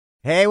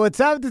Hey, what's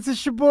up? This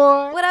is your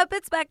boy. What up?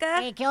 It's Becca.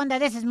 Hey, ¿qué onda?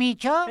 This is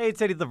Micho. Hey,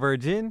 it's Eddie the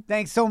Virgin.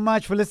 Thanks so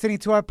much for listening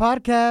to our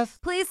podcast.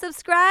 Please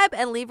subscribe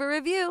and leave a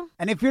review.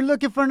 And if you're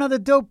looking for another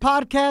dope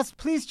podcast,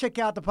 please check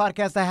out the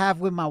podcast I have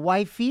with my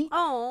wifey.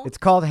 Oh. It's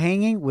called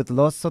Hanging with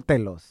Los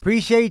Sotelos.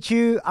 Appreciate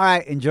you. All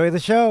right, enjoy the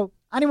show.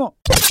 Animo.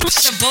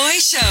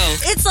 Shaboy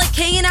Show. It's like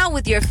hanging out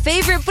with your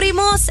favorite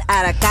primos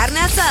at a carne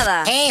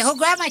asada. Hey, who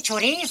grabbed my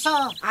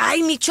chorizo?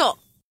 Ay, Micho.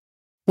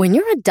 When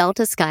you're a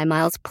Delta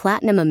SkyMiles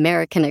Platinum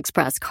American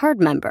Express card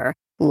member,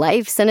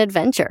 life's an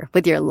adventure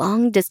with your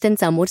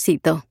long-distance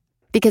amorcito.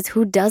 Because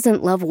who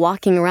doesn't love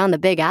walking around the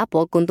Big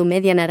Apple con tu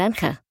media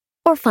naranja?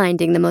 Or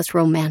finding the most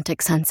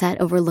romantic sunset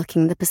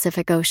overlooking the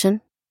Pacific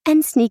Ocean?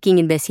 And sneaking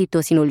in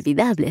besitos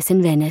inolvidables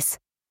in Venice.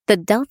 The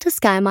Delta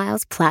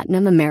SkyMiles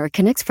Platinum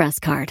American Express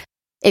card.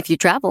 If you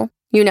travel,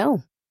 you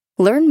know.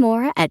 Learn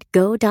more at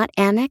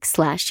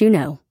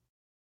go.amex/you-know.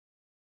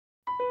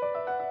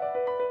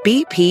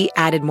 BP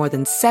added more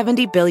than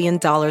 $70 billion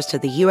to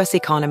the U.S.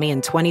 economy in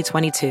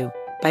 2022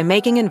 by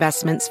making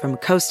investments from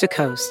coast to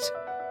coast.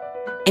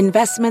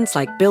 Investments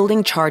like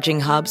building charging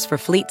hubs for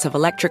fleets of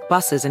electric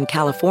buses in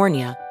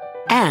California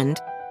and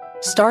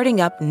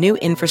starting up new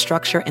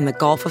infrastructure in the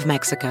Gulf of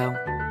Mexico.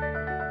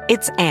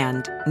 It's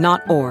and,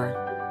 not or.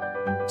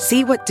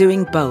 See what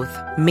doing both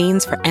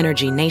means for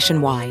energy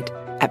nationwide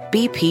at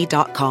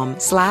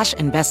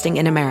bp.com/investing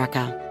in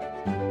America.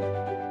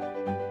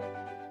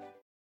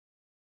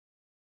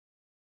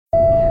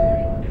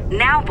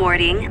 Now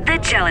boarding the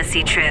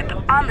jealousy trip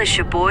on the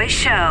Shaboy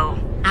Show.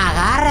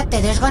 Agárrate,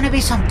 there's gonna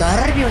be some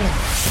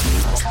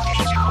turbulence.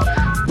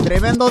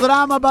 Tremendo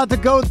drama about to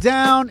go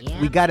down.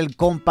 Yeah. We got El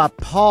Compa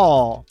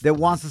Paul that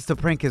wants us to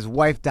prank his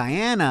wife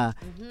Diana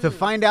to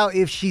find out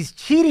if she's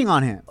cheating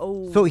on him.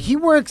 Oh. So he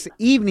works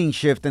evening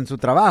shift in su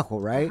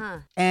trabajo, right?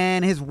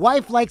 And his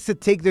wife likes to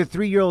take their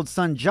 3-year-old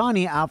son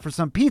Johnny out for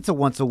some pizza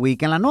once a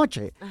week en la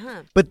noche.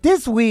 But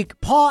this week,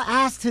 Paul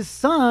asked his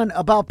son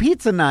about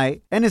pizza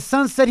night, and his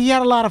son said he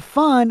had a lot of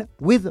fun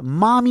with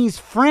mommy's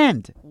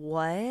friend.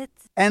 What?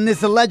 And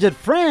this alleged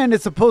friend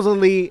is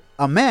supposedly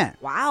a man.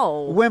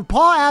 Wow. When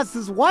Paul asked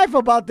his wife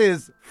about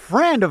this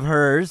friend of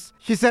hers,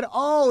 she said,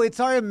 oh, it's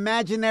our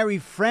imaginary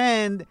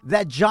friend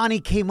that Johnny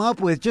came up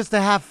with just to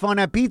have fun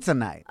at pizza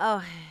night. Oh,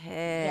 hell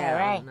Yeah,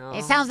 right. no.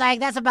 It sounds like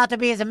that's about to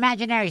be his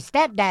imaginary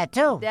stepdad,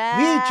 too.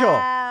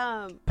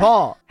 Damn.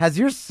 Paul, has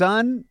your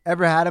son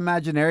ever had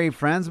imaginary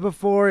friends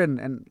before?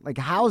 And like,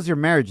 how's your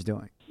marriage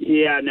doing?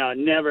 Yeah, no,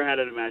 never had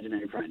an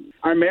imaginary friend.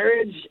 Our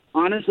marriage,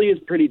 honestly, is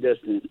pretty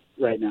distant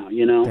right now,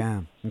 you know?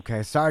 Damn.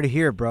 Okay, sorry to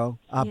hear, bro.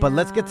 But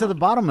let's get to the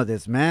bottom of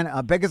this, man.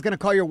 Becca's going to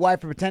call your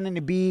wife for pretending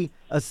to be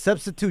a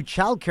substitute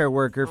childcare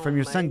worker from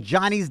your son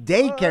Johnny's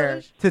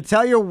daycare to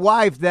tell your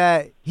wife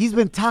that he's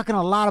been talking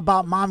a lot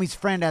about mommy's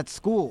friend at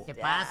school. ¿Qué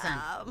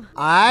pasa? All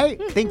right?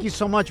 Thank you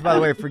so much, by the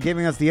way, for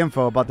giving us the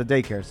info about the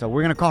daycare. So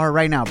we're going to call her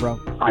right now, bro.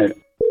 All right.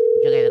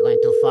 You guys are going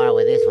too far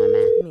with this one,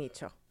 man.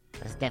 Micho.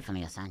 That's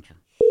definitely a Sancho.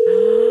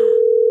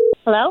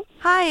 Hello?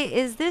 Hi,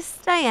 is this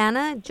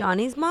Diana,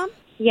 Johnny's mom?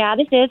 Yeah,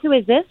 this is. Who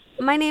is this?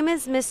 My name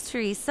is Miss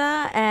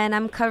Teresa, and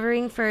I'm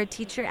covering for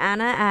teacher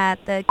Anna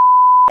at the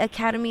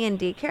Academy and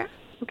Daycare.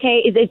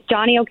 Okay, is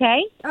Johnny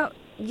okay? Oh,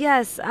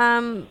 yes,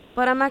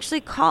 but I'm actually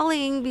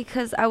calling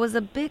because I was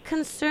a bit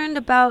concerned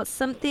about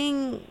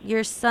something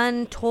your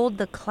son told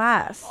the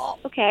class.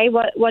 Okay,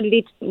 what did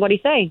he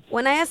say?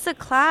 When I asked the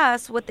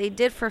class what they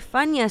did for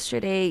fun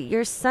yesterday,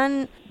 your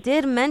son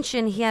did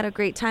mention he had a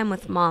great time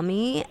with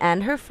mommy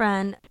and her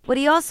friend, but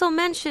he also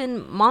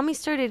mentioned mommy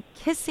started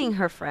kissing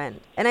her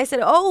friend. And I said,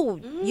 oh,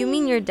 you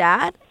mean your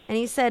dad? And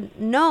he said,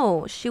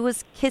 no, she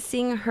was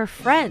kissing her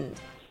friend.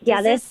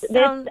 Yeah, Does this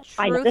sound this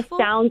truthful?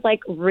 sounds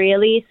like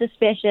really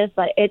suspicious,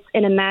 but it's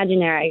an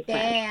imaginary friend.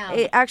 Damn.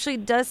 It actually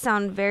does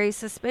sound very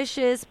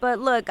suspicious, but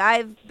look,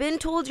 I've been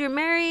told you're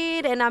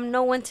married, and I'm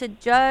no one to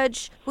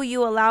judge who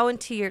you allow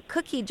into your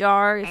cookie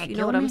jar, if you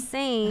know what I'm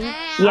saying.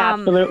 Yeah,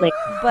 absolutely.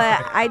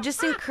 But I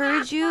just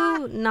encourage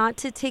you not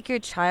to take your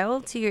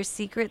child to your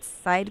secret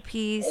side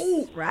piece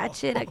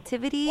ratchet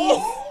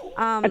activities.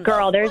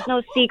 Girl, there's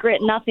no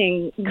secret,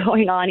 nothing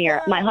going on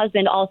here. My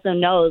husband also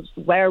knows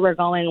where we're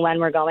going, when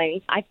we're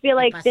going. I feel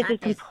like this is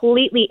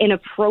completely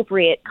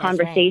inappropriate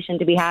conversation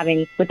to be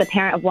having with the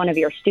parent of one of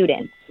your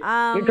students.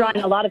 You're drawing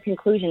a lot of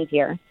conclusions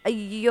here.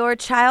 Your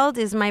child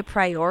is my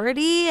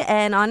priority,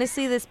 and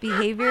honestly, this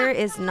behavior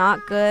is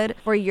not good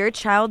for your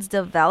child's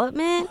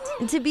development.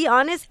 And to be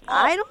honest,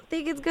 I don't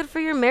think it's good for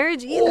your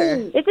marriage either.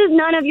 This is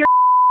none of your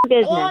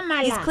business. Oh,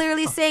 my He's God.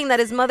 clearly saying that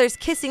his mother's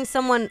kissing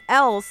someone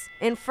else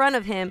in front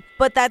of him,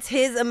 but that's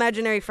his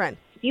imaginary friend.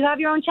 Do you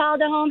have your own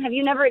child at home? Have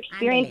you never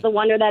experienced the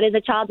wonder that is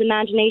a child's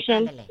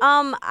imagination?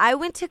 I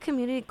went to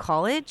community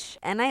college,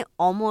 and I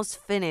almost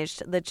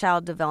finished the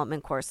child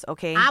development course,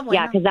 okay? Ah, bueno.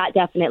 Yeah, because that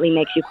definitely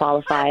makes you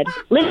qualified.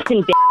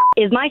 Listen,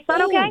 is my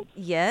son okay?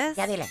 Yes.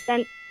 Ya dile.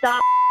 Then stop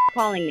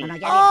calling me. No,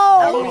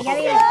 ya dile. Ya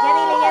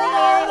dile,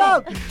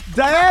 ya dile.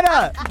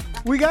 Diana,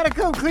 we got to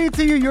come clean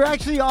to you. You're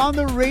actually on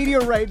the radio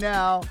right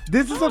now.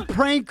 This is a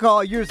prank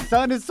call. Your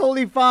son is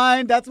totally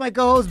fine. That's my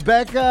co-host,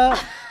 Becca.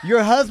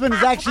 Your husband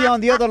is actually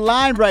on the other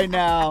line right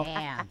now.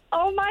 Damn.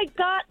 Oh my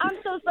God, I'm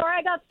so sorry.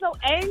 I got so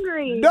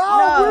angry.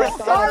 No,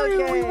 we're sorry.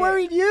 okay. We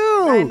worried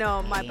you. I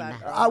know, my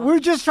bad. We're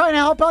just trying to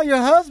help out your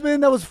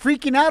husband that was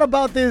freaking out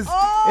about this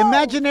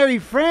imaginary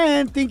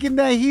friend, thinking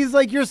that he's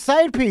like your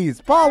side piece.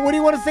 Paul, what do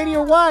you want to say to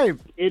your wife?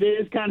 It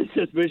is kind of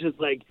suspicious.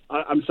 Like,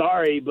 I'm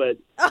sorry, but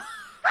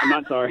I'm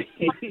not sorry.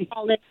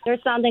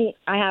 There's something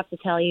I have to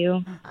tell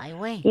you. Ay,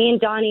 güey. Me and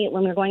Donnie,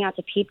 when we're going out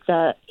to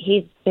pizza,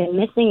 he's been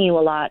missing you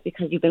a lot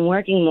because you've been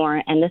working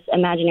more, and this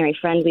imaginary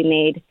friend we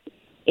made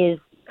is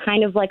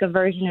kind of like a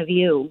version of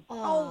you.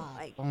 Oh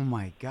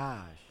my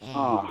gosh.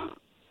 Oh.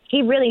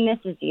 He really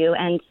misses you,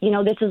 and,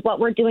 this is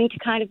what we're doing to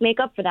kind of make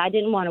up for that. I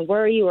didn't want to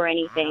worry you or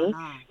anything.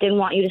 Didn't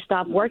want you to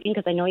stop working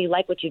because I know you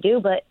like what you do,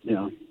 but...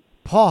 Yeah.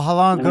 Paul, how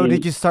long ago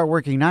did you start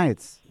working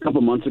nights? A couple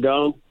months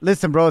ago.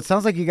 Listen, bro, it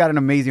sounds like you got an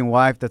amazing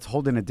wife that's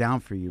holding it down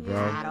for you, bro.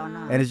 I don't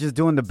know. And it's just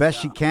doing the best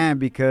she can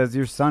because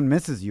your son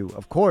misses you.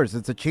 Of course,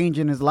 it's a change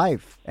in his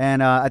life.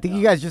 And I think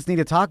you guys just need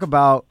to talk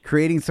about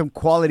creating some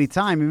quality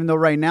time, even though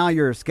right now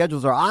your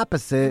schedules are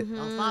opposite.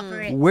 Don't fall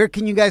for it. Where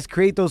can you guys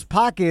create those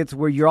pockets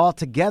where you're all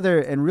together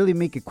and really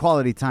make it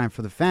quality time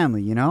for the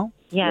family, you know?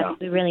 Yes, Yeah.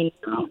 we really...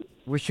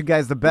 Wish you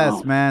guys the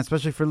best, man,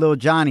 especially for little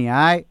Johnny, all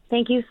right?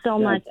 Thank you so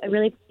much. I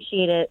really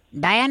appreciate it.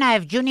 Diana,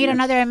 if you need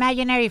another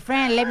imaginary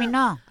friend, let me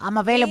know. I'm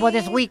available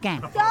this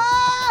weekend.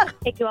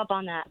 Take you up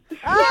on that.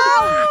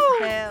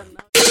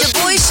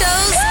 Shaboy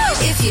Shows.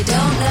 If you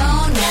don't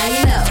know, now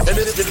you know. And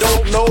if you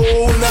don't know,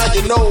 now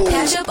you know.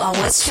 Catch up on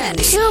what's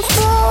trending.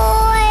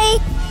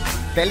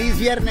 Feliz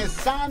Viernes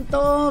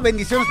Santo.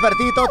 Bendiciones para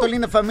ti y toda tu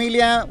linda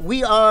familia.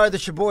 We are the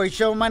Shaboy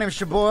Show. My name is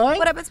Shaboy.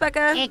 What up, it's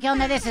Becca? Hey, ¿qué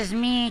onda? This is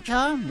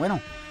Micho.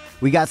 Bueno,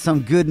 we got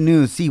some good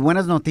news. Sí,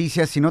 buenas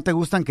noticias. Si no te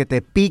gustan que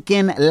te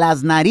piquen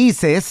las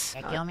narices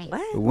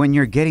when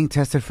you're getting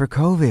tested for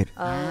COVID.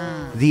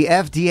 The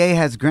FDA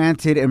has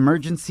granted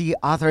emergency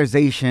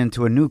authorization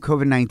to a new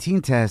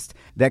COVID-19 test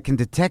that can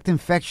detect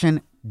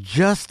infection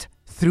just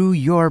through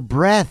your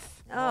breath.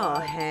 Oh,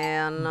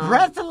 hell no.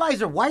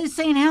 Breathalyzer. Why are you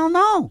saying hell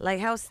no? Like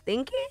how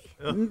stinky?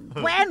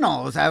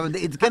 Bueno, o sea,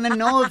 it's going to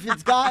know if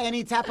it's got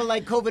any type of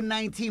like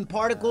COVID-19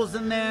 particles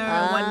in there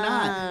or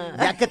whatnot.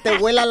 Ya que te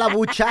huela la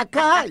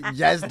buchaca,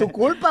 ya es tu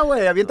culpa,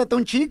 güey. Aviéntate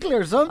un chicle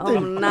or something. Oh,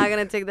 I'm not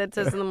going to take that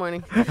test in the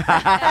morning.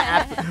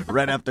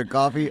 Right after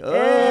coffee.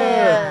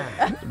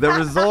 The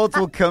results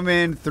will come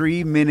in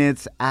 3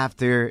 minutes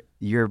after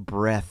your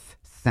breath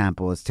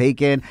sample is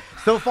taken.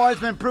 So far, it's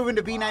been proven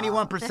to be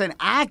 91%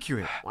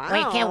 accurate. Wow.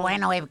 Wait, qué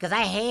bueno, güey, because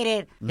I hate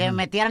it. Que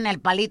me metieran el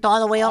palito all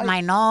the way up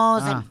my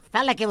nose. It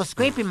felt like it was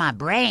scraping my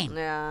brain.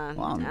 Yeah.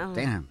 Wow,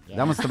 damn.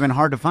 That must have been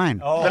hard to find.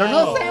 Pero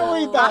no sé,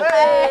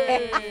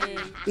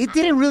 güey. It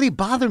didn't really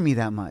bother me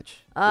that much.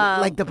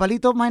 Like the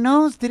palito up my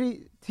nose, did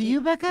it to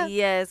you, Becca?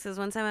 Yes, because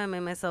one time I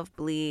made myself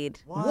bleed.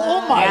 Oh,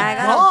 my I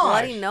got a gosh.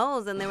 bloody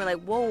nose, and they were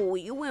like, whoa,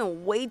 you went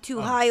way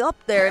too high up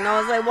there. And I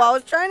was like, well, I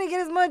was trying to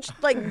get as much,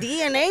 like,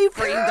 DNA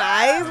for you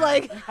guys.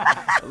 Like,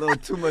 A little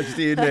too much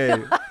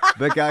DNA.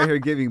 Becca out here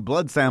giving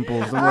blood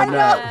samples and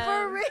whatnot.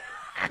 for real.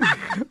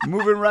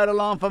 Moving right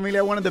along,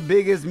 familia. One of the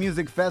biggest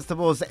music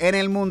festivals en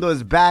el mundo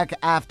is back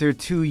after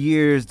 2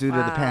 years due to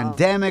the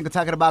pandemic. We're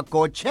talking about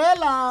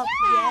Coachella.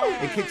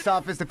 It kicks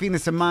off este fin de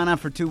semana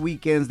for 2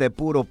 weekends de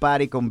puro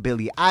party con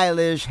Billie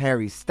Eilish,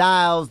 Harry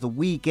Styles, The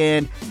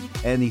Weeknd,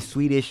 and the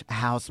Swedish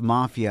House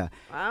Mafia.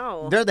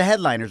 Wow. They're the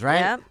headliners, right?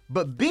 Yep.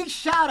 But big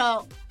shout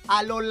out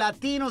a los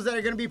latinos that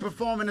are going to be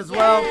performing as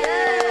well.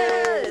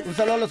 Un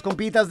saludo a los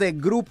compitas de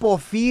Grupo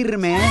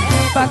Firme.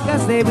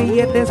 Pacas de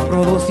billetes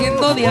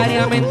produciendo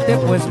diariamente,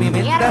 pues mi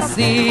mente ha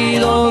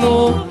sido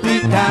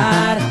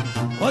duplicar.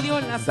 Odio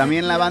en las...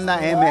 También la banda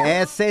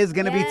MS is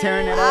going to be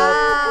tearing it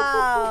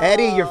up.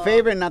 Eddie, your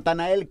favorite,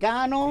 Natanael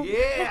Cano.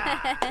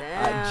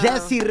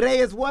 Jesse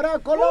Reyes, what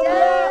up,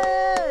 Colombia?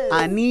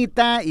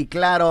 Anita y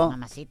claro,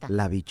 Mamacita.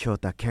 la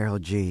bichota Karol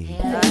G.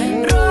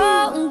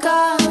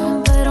 Ronca,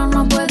 pero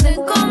no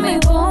pueden con mi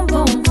pum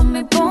pum, con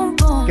mi pum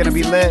pum. Gonna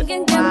be lit.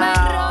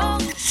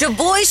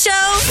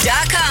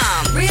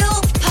 ShaboyShow.com.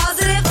 Real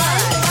positive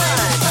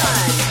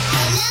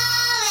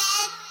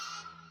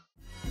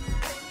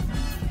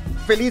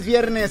Feliz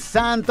Viernes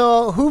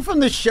Santo. Who from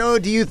the show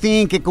do you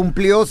think que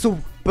cumplió su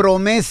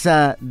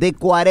promesa de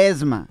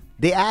Cuaresma?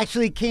 They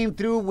actually came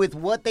through with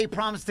what they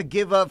promised to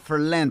give up for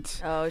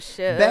Lent. Oh,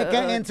 shit.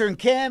 Becca, intern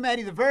Kim,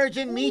 Eddie the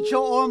Virgin, Micho,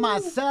 or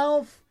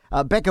myself.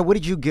 Becca, what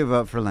did you give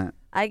up for Lent?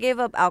 I gave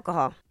up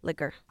alcohol,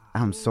 liquor.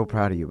 I'm so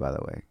proud of you, by the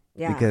way.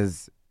 Yeah.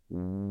 Because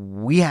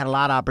we had a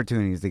lot of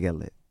opportunities to get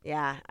lit.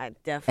 Yeah, I And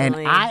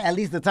definitely. at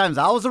least the times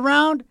I was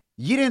around,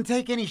 you didn't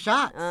take any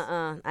shots.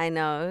 I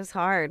know. It was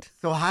hard.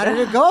 So how did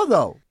it go,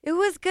 though? It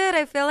was good.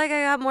 I feel like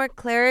I got more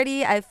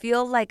clarity. I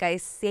feel like I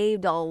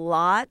saved a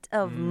lot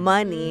of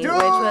money, which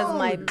was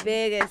my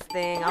biggest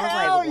thing. I was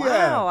like,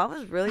 wow, I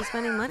was really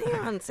spending money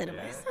on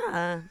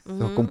cerveza.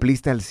 So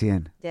cumpliste al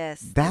 100.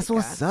 Yes. That's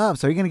what's up.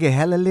 So are you going to get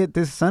hella lit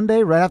this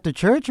Sunday right after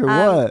church or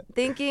what?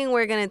 Thinking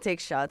we're going to take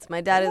shots. My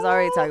dad is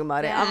already talking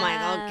about it. I'm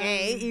like,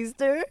 okay,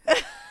 Easter.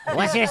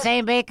 What's your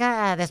saying,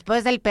 Becca?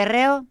 Después del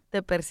perreo?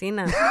 De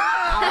persina.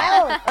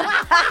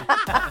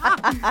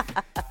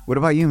 What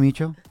about you,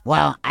 Micho?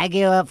 Well, I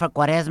give up for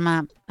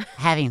Cuaresma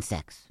having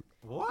sex.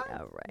 What?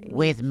 All right.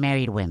 With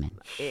married women.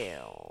 Ew.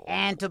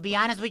 And to be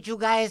honest with you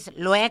guys,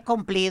 lo he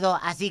cumplido,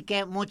 así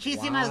que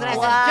muchísimas gracias.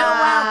 Wow. You're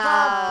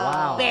welcome.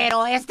 Wow.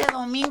 Pero este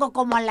domingo,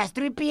 como a las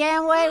 3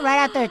 p.m., güey,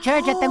 right after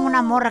church, yo tengo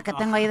una morra que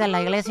tengo ahí de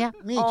la iglesia.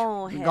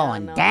 Oh, hell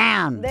Going no.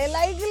 down. De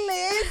la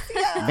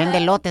iglesia. Vende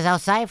lotes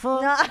outside,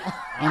 fool.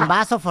 En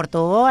vaso for to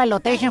go,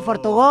 elotation for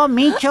to go,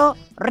 Micho,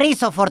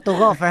 rizo for to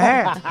go for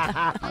her.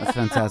 That's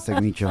fantastic,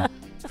 Micho.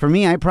 For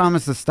me, I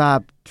promise to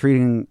stop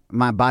treating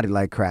my body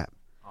like crap.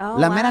 Oh,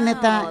 La mera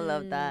neta, I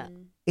love that.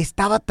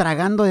 Estaba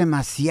tragando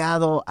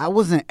demasiado. I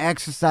wasn't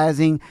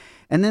exercising.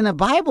 And then the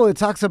Bible, it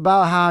talks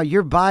about how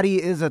your body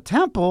is a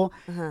temple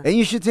and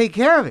you should take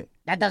care of it.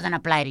 That doesn't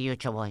apply to you,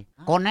 Choboy.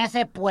 Con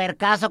ese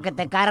puercazo que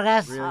te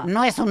cargas,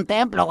 no es un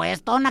templo, güey.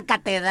 Es toda una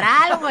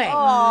catedral, güey.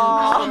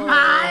 No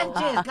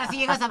manches. Casi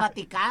llegas a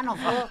Vaticano,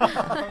 fool.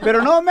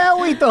 Pero no me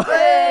agüito.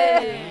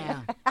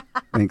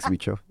 Thanks,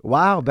 Micho.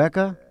 Wow,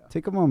 Becca,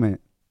 take a moment.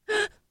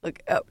 Look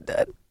up,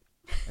 Dad.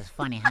 It's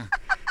funny, huh?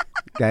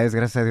 Guys,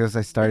 gracias a Dios,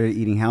 I started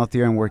eating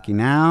healthier and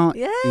working out.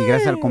 Yay. Y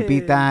gracias al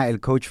compita, el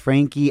coach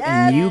Frankie,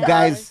 and you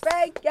guys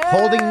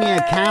holding me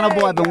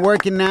accountable. I've been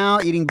working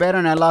out, eating better,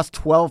 and I lost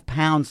 12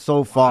 pounds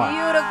so far.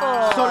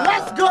 Beautiful. So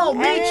let's go,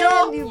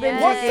 Micho. And you've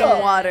been What's drinking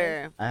up?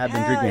 water. I have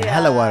been drinking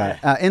hella water.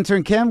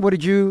 Intern Kim, what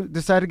did you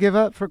decide to give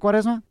up for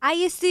Cuaresma? I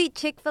used to eat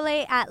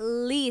Chick-fil-A at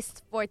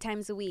least 4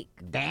 times a week.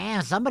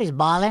 Damn, somebody's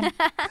balling.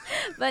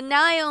 But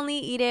now I only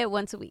eat it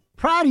once a week.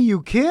 Proud of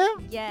you, Kim.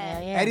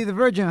 Yeah. Eddie the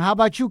Virgin, how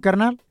about you,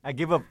 carnal? I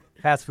give up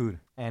fast food,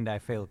 and I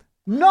failed.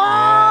 No,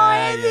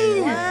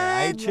 Eddie!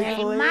 I ate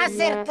Chick-fil-A. El más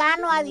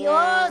cercano a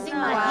Dios,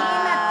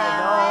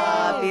 imagínate,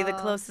 I'll güey. be the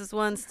closest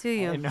ones to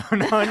you. No.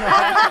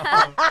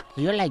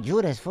 You're like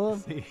Judas, fool.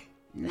 Sí.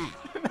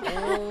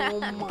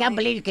 I can't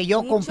believe que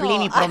yo cumplí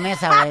mi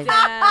promesa, güey.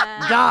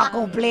 Yo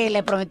cumplí,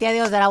 le prometí a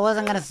Dios that I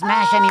wasn't going to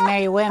smash any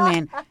married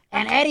women.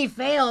 And Eddie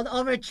failed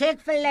over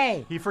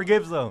Chick-fil-A. He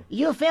forgives, though.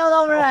 You failed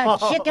over a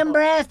chicken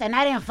breast, and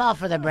I didn't fall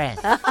for the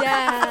breast.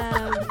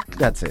 Damn.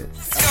 That's it.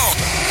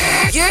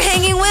 You're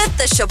hanging with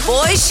the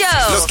Shaboy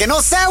Show. Los que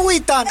no se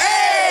agüitan.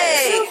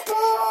 Hey!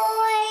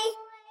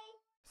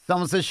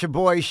 Somos el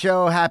Shaboy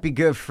Show. Happy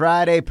Good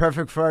Friday.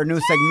 Perfect for our new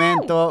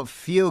segmento,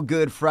 Feel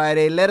Good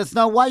Friday. Let us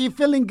know why you're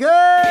feeling good.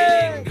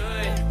 Feeling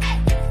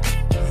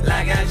good,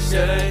 like I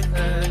should.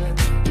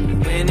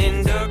 When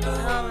in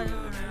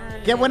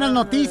 ¿Qué buenas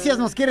noticias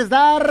nos quieres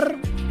dar?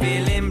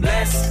 feeling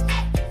blessed,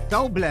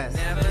 So blessed.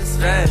 never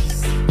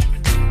stressed.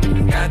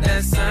 Got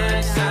that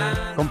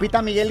sunshine.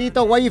 Compita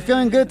Miguelito, why you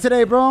feeling good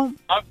today, bro?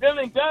 I'm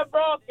feeling good,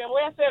 bro, que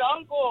voy a ser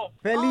uncle.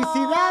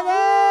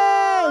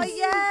 ¡Felicidades!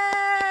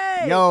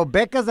 Yay! Yo,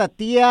 Becca's a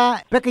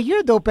tía. Becca, you're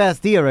a dope-ass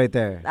tía right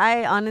there.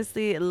 I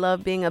honestly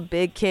love being a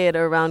big kid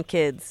around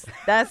kids.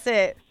 That's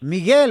it.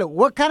 Miguel,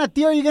 what kind of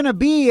tío are you gonna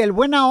be? ¿El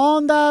buena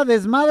onda,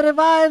 desmadre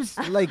vibes?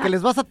 Like, que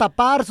les vas a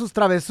tapar sus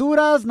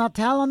travesuras, not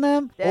telling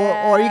them?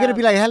 Or are you gonna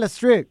be like hella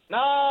strict?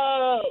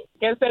 No,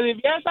 que se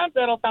diviertan,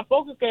 pero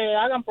tampoco que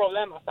hagan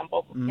problemas,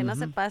 tampoco. Que no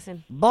se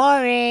pasen.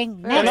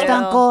 Boring. Next, Pero-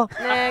 uncle.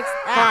 Next.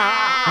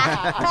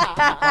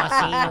 Pues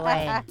sí,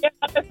 güey.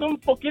 Es un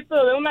poquito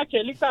de una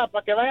chelita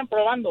para que vayan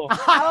probando.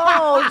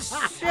 Oh,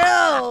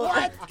 shoot.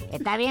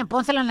 Está bien,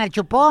 pónselo en el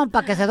chupón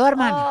para que se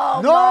duerman.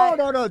 No,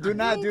 do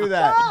not do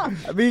that.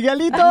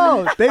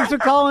 Miguelito, thanks for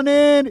calling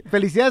in.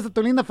 Felicidades a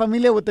tu linda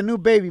familia with the new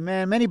baby,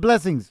 man. Many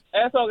blessings.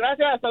 Eso,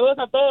 gracias, saludos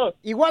a todos.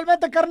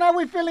 Igualmente, carnal,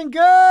 we feeling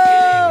good.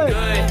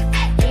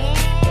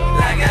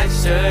 Like I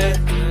should.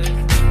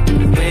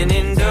 When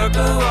in dark,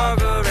 I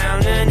walk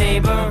around the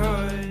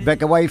neighborhood.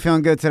 Becca, why you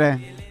feeling good today?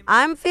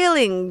 I'm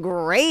feeling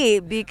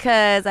great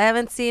because I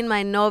haven't seen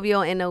my novio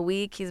in a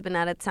week. He's been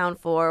out of town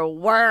for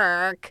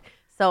work.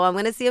 So I'm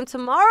going to see him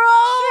tomorrow.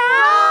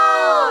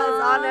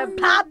 It's on and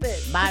popping.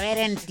 Va a haber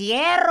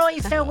entierro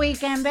Easter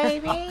weekend,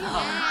 baby.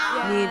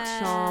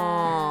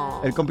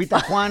 Micho. El compita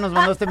Juan nos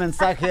mandó este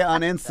mensaje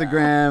on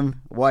Instagram.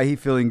 Why he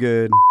feeling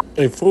good?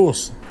 Hey,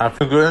 fools, I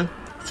feel good.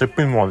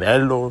 Sipping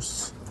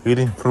modelos,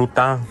 eating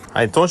fruta.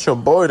 I told your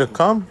boy to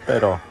come,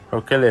 pero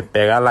creo que le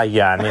pega la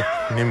llane.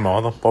 Ni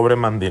modo, pobre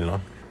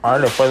mandilón.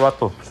 Órale, pues,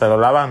 vato, se lo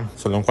lavan,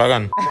 se lo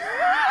enjuagan.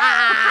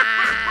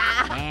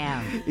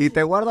 Y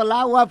te guardo el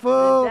agua,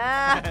 fool.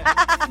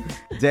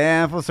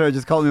 Damn, fool, sir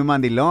just called me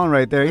mandilón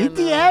right there. He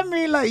TM'd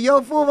me like,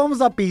 yo, fool,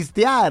 vamos a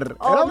pistear.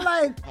 And I'm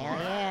like, Hell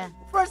yeah.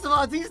 first of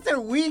all, it's Easter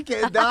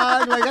weekend,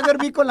 dog. Like, I'm going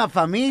to be con la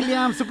familia.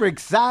 I'm super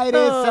excited,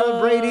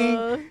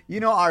 celebrating, you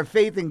know, our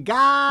faith in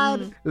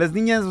God. Las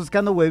niñas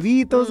buscando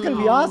huevitos. It's going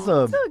to be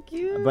awesome. So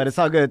cute. But it's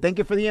all good. Thank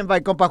you for the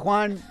invite, compa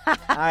Juan. All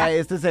right,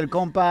 este es el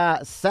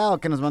compa Sal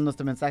que nos mandó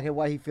este mensaje.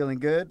 Why he feeling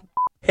good?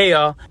 Hey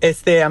y'all,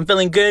 I'm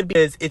feeling good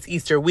because it's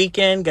Easter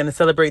weekend, gonna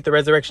celebrate the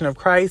resurrection of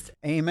Christ.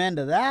 Amen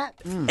to that.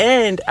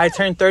 And I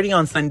turned 30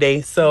 on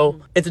Sunday,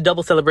 so it's a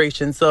double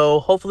celebration. So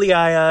hopefully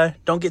I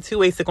don't get too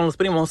wasted con los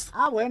primos.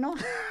 Ah, bueno.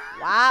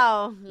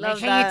 Wow. Make Love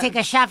sure that. you take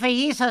a shot for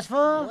Jesus,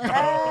 fool.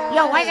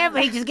 Yo, why is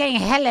everybody just getting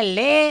hella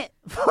lit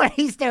for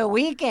Easter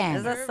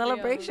weekend? It's a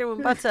celebration. We're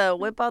about to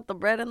whip out the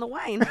bread and the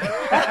wine.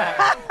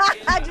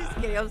 Just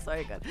kidding. I'm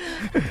sorry, God.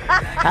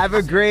 Have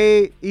a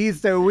great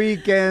Easter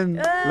weekend.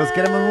 Los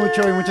queremos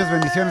mucho y muchas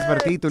bendiciones para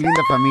ti y tu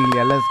linda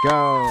familia. Let's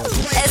go.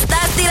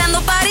 Estás tirando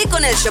party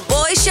con el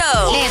Shaboy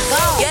Show. Let's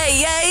go.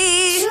 Yay,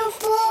 yay.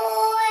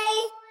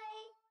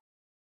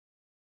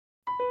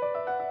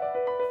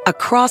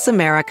 Across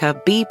America,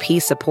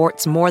 BP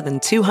supports more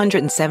than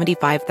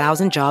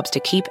 275,000 jobs to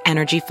keep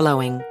energy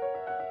flowing.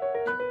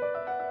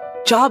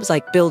 Jobs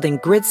like building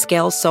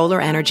grid-scale solar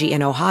energy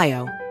in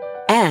Ohio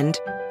and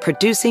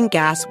producing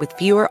gas with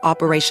fewer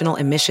operational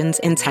emissions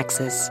in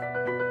Texas.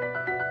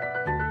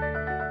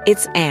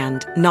 It's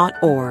and, not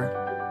or.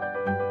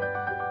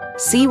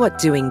 See what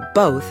doing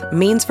both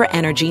means for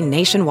energy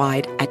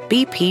nationwide at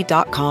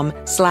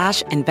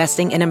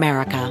bp.com/investing in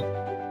America.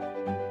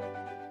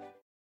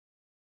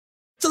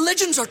 The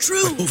legends are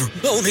true.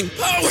 Overwhelming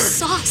power! The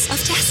sauce of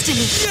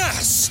destiny.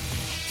 Yes!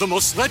 The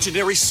most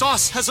legendary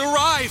sauce has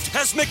arrived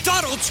as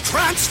McDonald's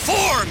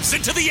transforms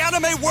into the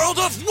anime world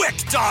of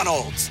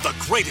WickDonald's. The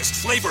greatest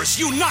flavors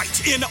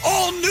unite in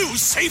all new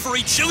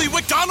savory chili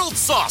McDonald's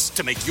sauce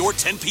to make your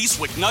 10-piece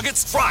Wick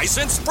Nuggets, fries,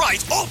 and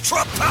Sprite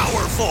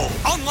ultra-powerful.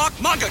 Unlock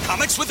manga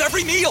comics with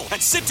every meal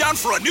and sit down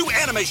for a new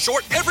anime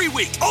short every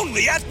week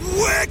only at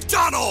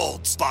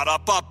WickDonald's.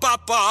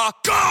 Ba-da-ba-ba-ba,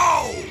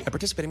 go! At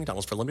participating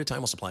McDonald's for a limited time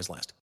while supplies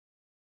last.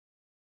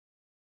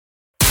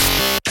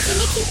 Can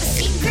you keep a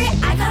secret?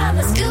 I got all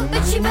the scoop,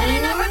 but you better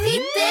not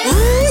repeat this.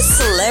 Ooh,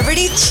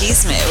 Celebrity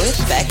Cheesement with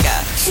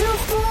Becca.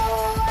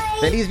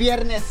 Feliz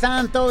Viernes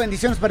Santo.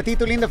 Bendiciones para ti y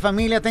tu linda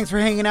familia. Thanks for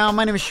hanging out.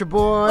 My name is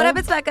Shaboy. What up,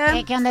 it's Becca.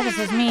 Hey, ¿qué onda? This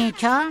is me,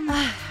 Chum.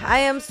 I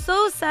am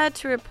so sad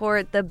to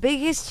report the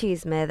biggest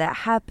chisme that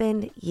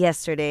happened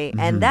yesterday,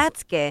 and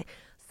that's que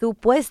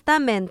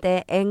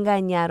supuestamente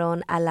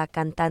engañaron a la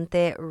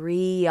cantante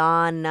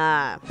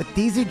Rihanna. But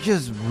these are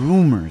just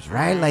rumors,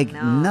 right? Like,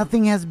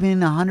 nothing has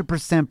been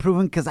 100%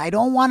 proven because I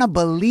don't want to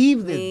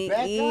believe this, Me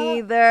Becca.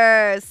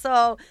 either.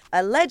 So,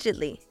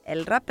 allegedly,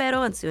 el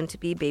rapero and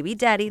soon-to-be baby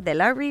daddy de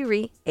la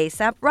Riri,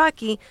 A$AP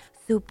Rocky,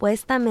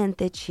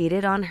 supuestamente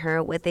cheated on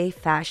her with a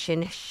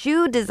fashion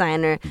shoe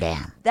designer.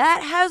 Damn.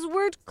 That has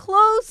worked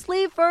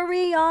closely for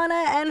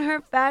Rihanna and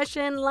her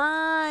fashion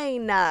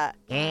line.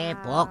 Qué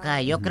poca.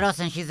 Yo creo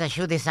since she's a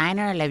shoe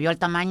designer, le vio el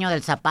tamaño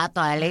del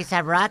zapato a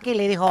A$AP Rocky y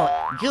le dijo,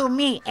 you,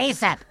 me,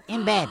 A$AP,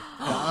 in bed.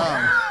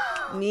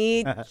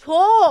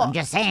 Nicho. I'm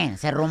just saying,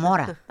 se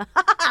rumora.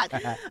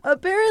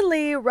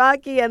 Apparently,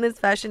 Rocky and this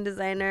fashion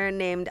designer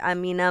named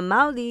Amina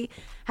Maudi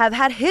have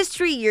had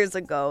history years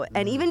ago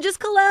and even just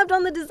collabed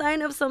on the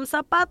design of some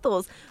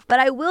zapatos. But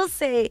I will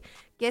say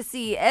que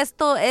si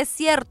esto es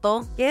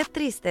cierto, qué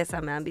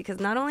tristeza, man, because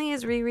not only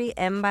is Riri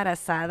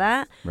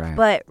embarazada, Right.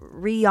 but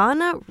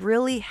Rihanna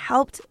really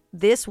helped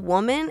this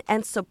woman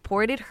and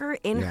supported her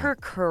in her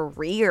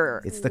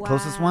career. It's the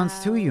closest ones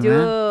to you, man.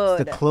 It's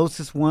the Dude.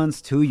 closest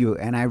ones to you.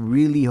 And I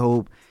really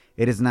hope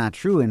it is not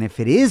true. And if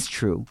it is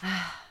true,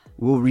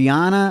 will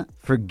Rihanna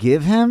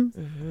forgive him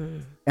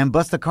and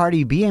bust a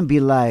Cardi B and be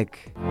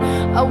like,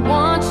 I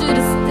want you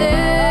to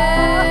stay.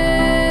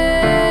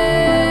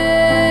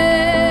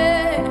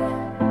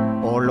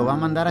 o lo va a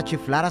mandar a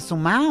chiflar a su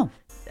mouth?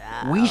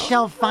 We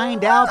shall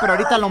find out. Pero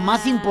ahorita lo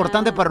más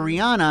importante para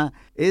Rihanna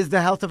is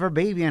the health of her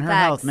baby and her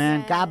Facts. health,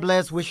 man. God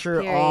bless. Wish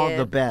her all Period.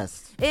 the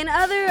best. In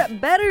other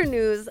better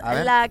news, A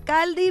ver. La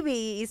Cardi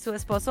B y su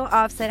esposo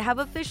Offset have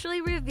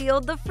officially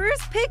revealed the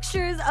first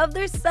pictures of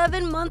their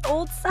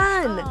 7-month-old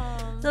son.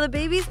 So the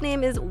baby's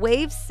name is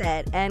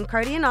Waveset, and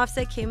Cardi and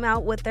Offset came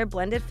out with their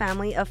blended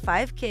family of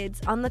 5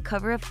 kids on the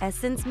cover of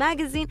Essence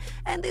magazine,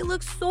 and they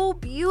look so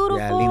beautiful.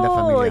 Yeah, linda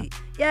familia.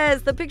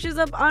 Yes, the picture's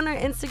up on our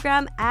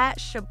Instagram at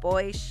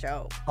Shaboy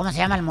Show. ¿Cómo se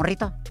llama el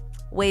morrito?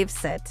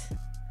 Waveset.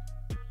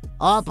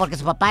 Oh, porque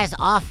su papá es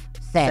Offset.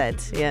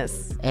 Set,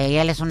 yes. Y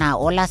él es una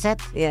Ola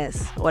set.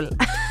 Yes. Hola.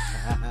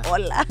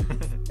 Hola.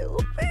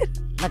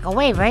 Like a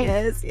wave, right?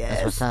 Yes, yes.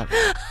 That's what's up.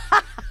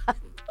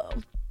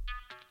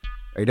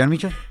 Are you done,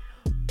 Micho?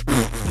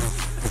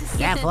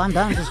 Yeah, fool, I'm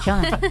done. Just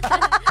chilling. Te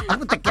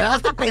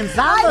quedaste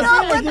pensando. I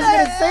know, Like you're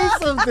going to say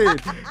something.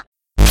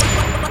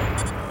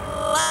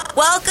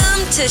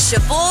 Welcome to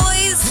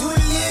Shaboy's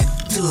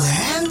To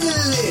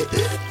handle it.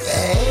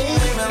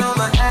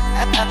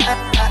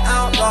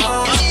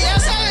 Ya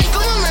saben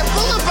cómo me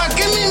pongo, ¿para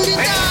qué me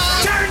invitan?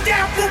 Turn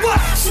down for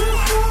what?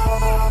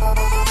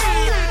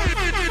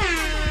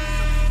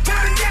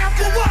 Turn down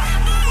for what?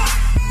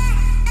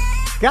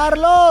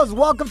 Carlos,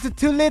 welcome to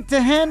Too Lit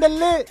to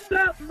Handle It.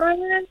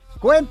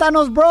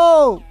 Cuéntanos,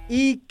 bro.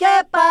 ¿Y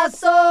qué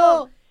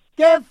pasó?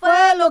 ¿Qué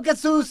fue lo que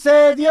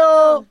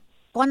sucedió?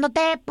 Cuando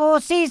te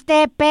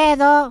pusiste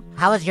pedo.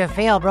 How was your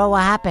feel, bro?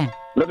 What happened?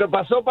 Lo que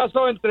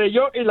pasó entre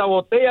yo y la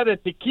botella de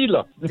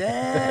tequila.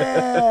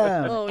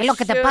 Es lo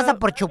que te pasa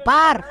por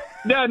chupar.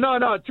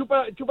 No,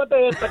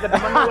 chúpate esta que te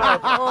mando la...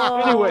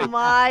 Anyway. Oh,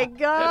 my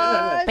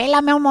God.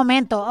 Pélame un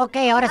momento. Ok,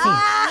 ahora sí.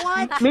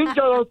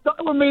 Mincho,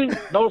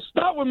 don't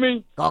start with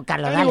me. Go,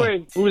 Carlos,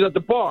 anyway, we was at the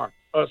bar.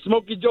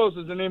 Smokey Joe's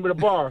is the name of the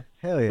bar.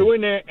 Hell yeah. We went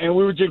in there and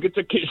we were drinking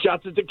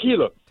shots of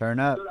tequila. Turn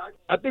up.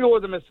 I think it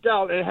was a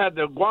mezcal and it had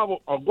the guava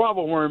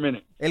worm in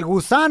it. El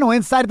gusano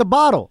inside the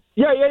bottle.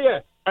 Yeah.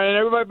 And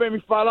everybody paid me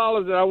 $5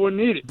 and I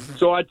wouldn't eat it.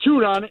 So I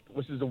chewed on it,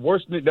 which is the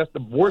worst thing. That's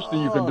the worst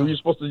thing you can do. You're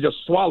supposed to just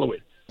swallow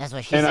it. That's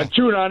what she said. I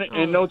chewed on it,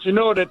 and don't you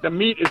know that the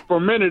meat is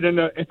fermented in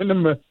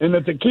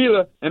the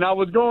tequila? And I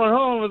was going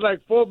home, it was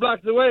like 4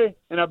 blocks away,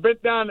 and I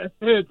bent down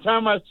to tie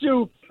my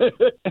shoe, and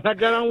I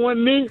got on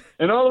one knee,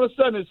 and all of a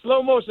sudden, in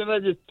slow motion, I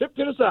just tipped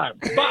to the side.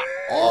 Bop!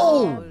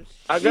 Oh!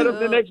 I got up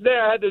the next day,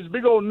 I had this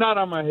big old knot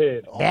on my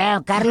head.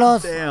 Damn,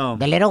 Carlos. Damn.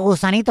 The little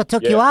gusanito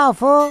took you out,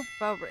 fool.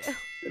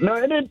 No,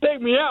 it didn't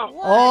take me out.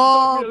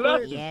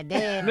 Oh, yeah,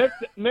 damn.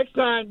 Next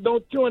time,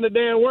 don't chew on the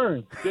damn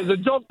worm. There's a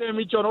joke there,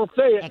 Micho. Don't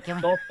say it.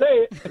 Don't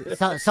say it.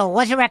 So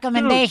what's your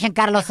recommendation,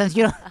 Carlos? Since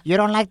you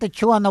don't like to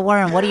chew on the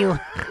worm, what do you?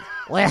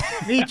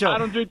 Micho. I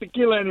don't drink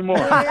tequila anymore.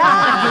 Slide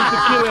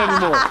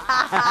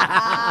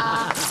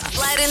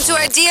into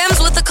our DMs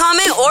with a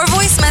comment or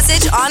voice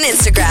message on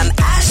Instagram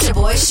at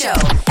Shaboy Show.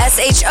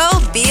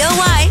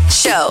 SHOBOY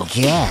Show.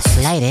 Yeah,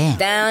 slide in.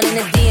 Down in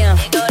the DM.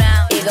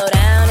 It go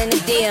down in the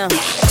DM.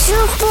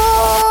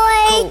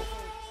 Shaboy.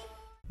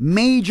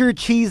 Major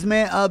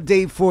Cheeseman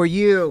update for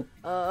you.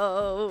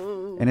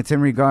 Oh. And it's in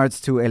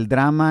regards to el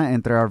drama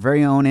entre our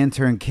very own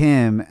intern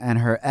Kim and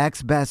her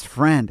ex-best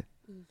friend.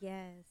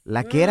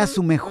 La que era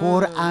su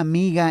mejor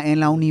amiga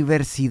en la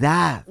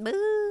universidad.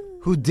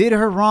 Who did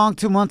her wrong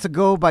 2 months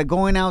ago by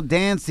going out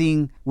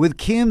dancing with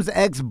Kim's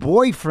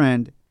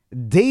ex-boyfriend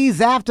days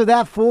after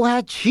that fool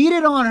had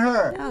cheated on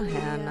her. Oh,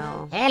 hell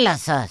no. Hella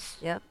sus.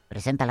 Yep.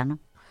 Preséntala, ¿no?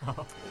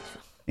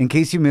 In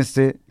case you missed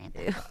it,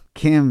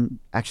 Kim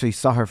actually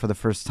saw her for the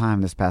first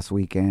time this past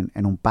weekend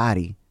in un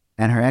party,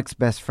 and her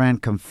ex-best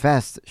friend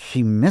confessed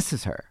she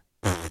misses her.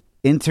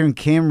 Intern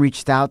Kim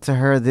reached out to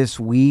her this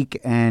week,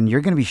 and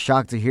you're going to be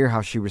shocked to hear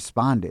how she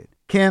responded.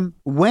 Kim,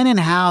 when and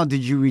how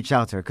did you reach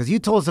out to her? Because you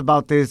told us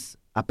about this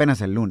apenas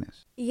el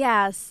lunes.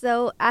 Yeah,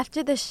 so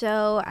after the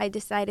show, I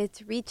decided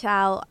to reach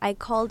out. I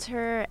called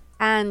her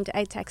and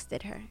I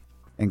texted her.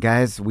 And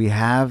guys, we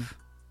have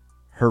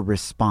her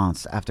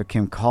response after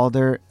Kim called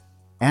her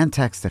and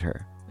texted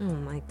her. Oh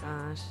my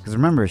gosh. Because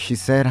remember, she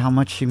said how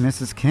much she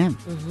misses Kim.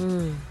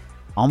 Mm-hmm.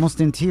 Almost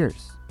in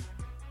tears.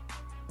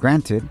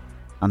 Granted,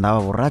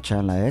 andaba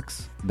borracha, la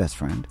ex best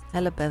friend.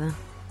 Hella peda.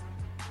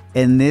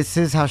 And this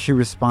is how she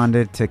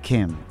responded to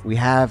Kim. We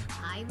have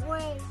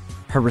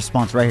her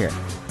response right here.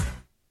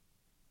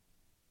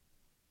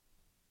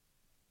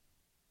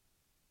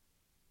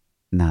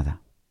 Nada.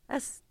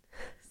 That's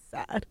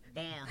sad.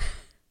 Damn.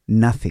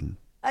 Nothing.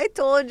 I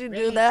told you,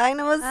 dude, that I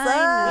know it's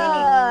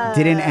sad.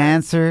 Didn't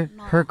answer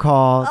her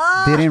call.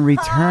 Didn't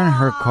return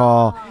her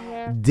call.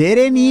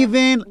 Didn't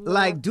even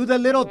do the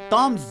little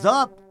thumbs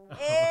up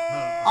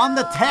on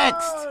the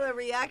text.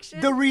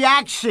 The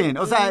reaction.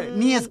 O sea,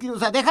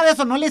 deja de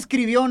eso, no le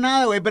escribió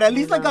nada, güey. But at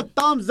least a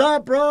thumbs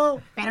up,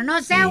 bro. Pero no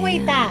se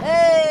agüita.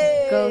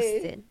 Hey.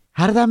 Ghosted.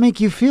 How did that make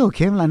you feel,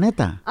 Kim, la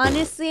neta?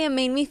 Honestly, it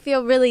made me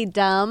feel really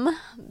dumb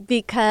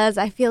because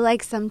I feel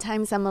like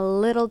sometimes I'm a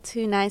little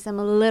too nice. I'm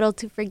a little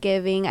too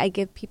forgiving. I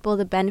give people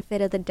the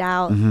benefit of the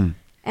doubt. Mm-hmm.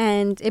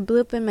 And it blew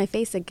up in my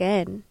face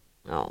again.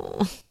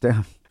 Oh.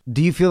 Damn.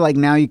 Do you feel like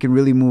now you can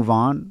really move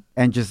on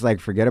and just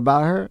forget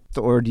about her?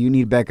 Or do you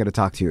need Becca to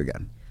talk to you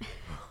again?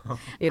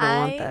 You don't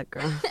want that,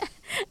 girl.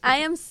 I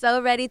am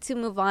so ready to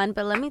move on,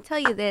 but let me tell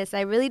you this.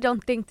 I really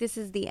don't think this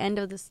is the end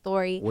of the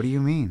story. What do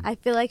you mean? I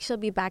feel like she'll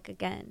be back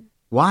again.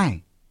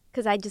 Why?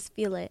 Because I just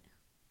feel it.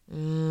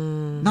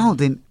 No,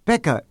 then,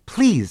 Becca,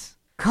 please,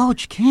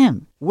 coach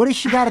Kim. What does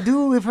she got to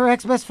do if her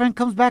ex-best friend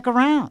comes back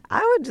around? I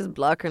would just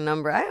block her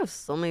number. I have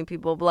so many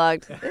people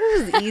blocked. It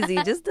was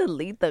easy. Just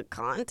delete the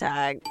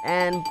contact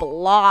and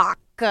block.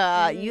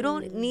 You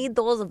don't need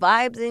those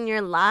vibes in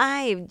your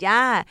life.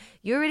 Yeah,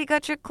 you already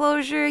got your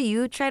closure.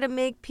 You try to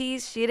make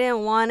peace. She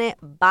didn't want it.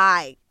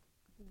 Bye.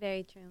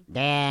 Very true.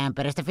 Damn,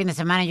 but este fin de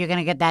semana you're going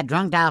to get that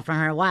drunk dial from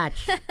her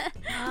watch.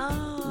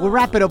 We'll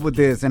wrap it up with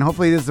this, and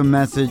hopefully this is a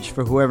message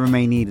for whoever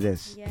may need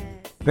this. Yes.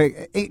 But,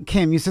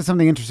 Kim, you said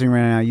something interesting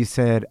right now. You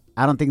said,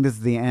 I don't think this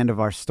is the end of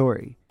our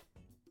story.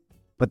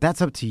 But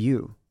that's up to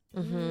you.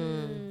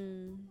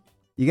 Mm-hmm.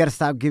 You got to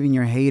stop giving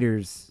your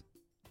haters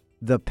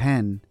the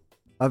pen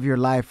of your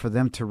life for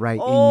them to write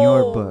in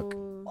your book.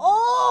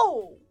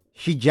 Oh!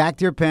 She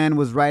jacked your pen,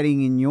 was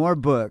writing in your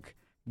book.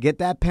 Get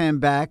that pen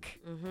back.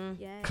 Mm-hmm.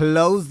 Yes.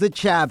 Close the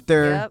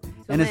chapter. Yep.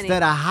 And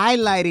instead of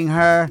highlighting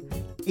her,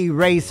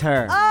 erase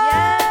her.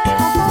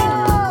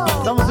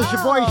 Somos el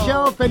Shaboy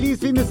Show. Feliz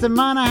fin de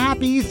semana.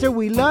 Happy Easter.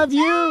 We love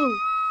you.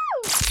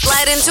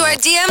 Slide into our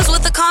DMs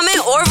with a comment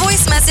or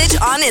voice message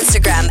on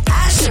Instagram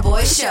at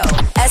Shaboy Show.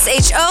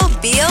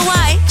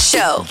 SHOBOY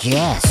Show.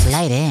 Yeah,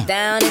 slide in.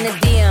 Down in the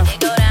DM.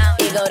 It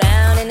go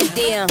down in the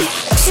DM.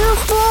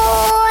 Damn.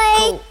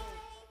 Boy.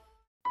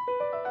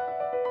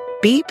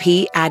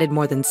 BP added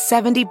more than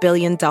 $70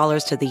 billion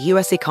to the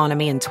U.S.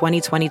 economy in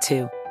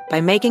 2022 by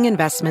making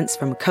investments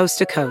from coast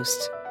to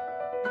coast.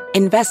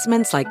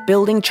 Investments like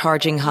building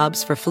charging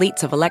hubs for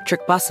fleets of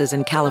electric buses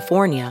in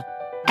California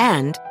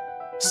and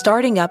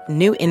starting up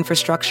new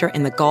infrastructure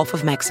in the Gulf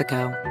of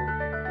Mexico.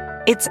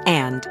 It's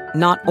and,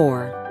 not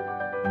or.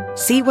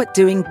 See what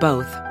doing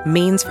both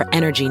means for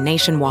energy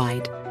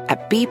nationwide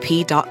at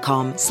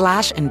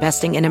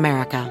bp.com/investing in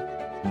America.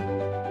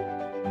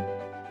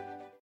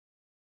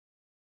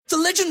 The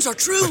legends are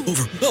true.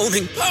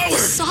 Overwhelming power! The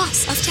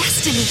sauce of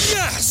destiny.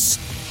 Yes!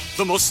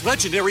 The most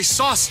legendary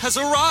sauce has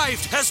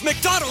arrived as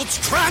McDonald's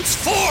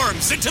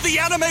transforms into the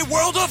anime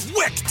world of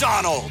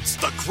WickDonald's.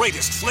 The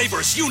greatest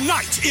flavors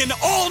unite in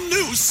all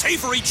new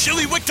savory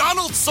chili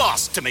McDonald's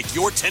sauce to make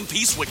your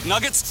 10-piece Wick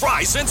Nuggets,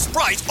 fries, and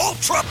Sprite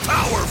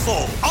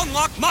ultra-powerful.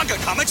 Unlock manga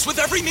comics with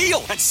every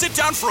meal and sit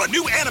down for a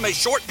new anime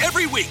short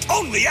every week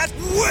only at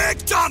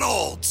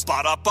WickDonald's.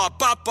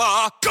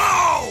 Ba-da-ba-ba-ba,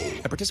 go!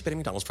 At participating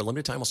McDonald's for a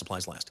limited time while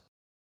supplies last.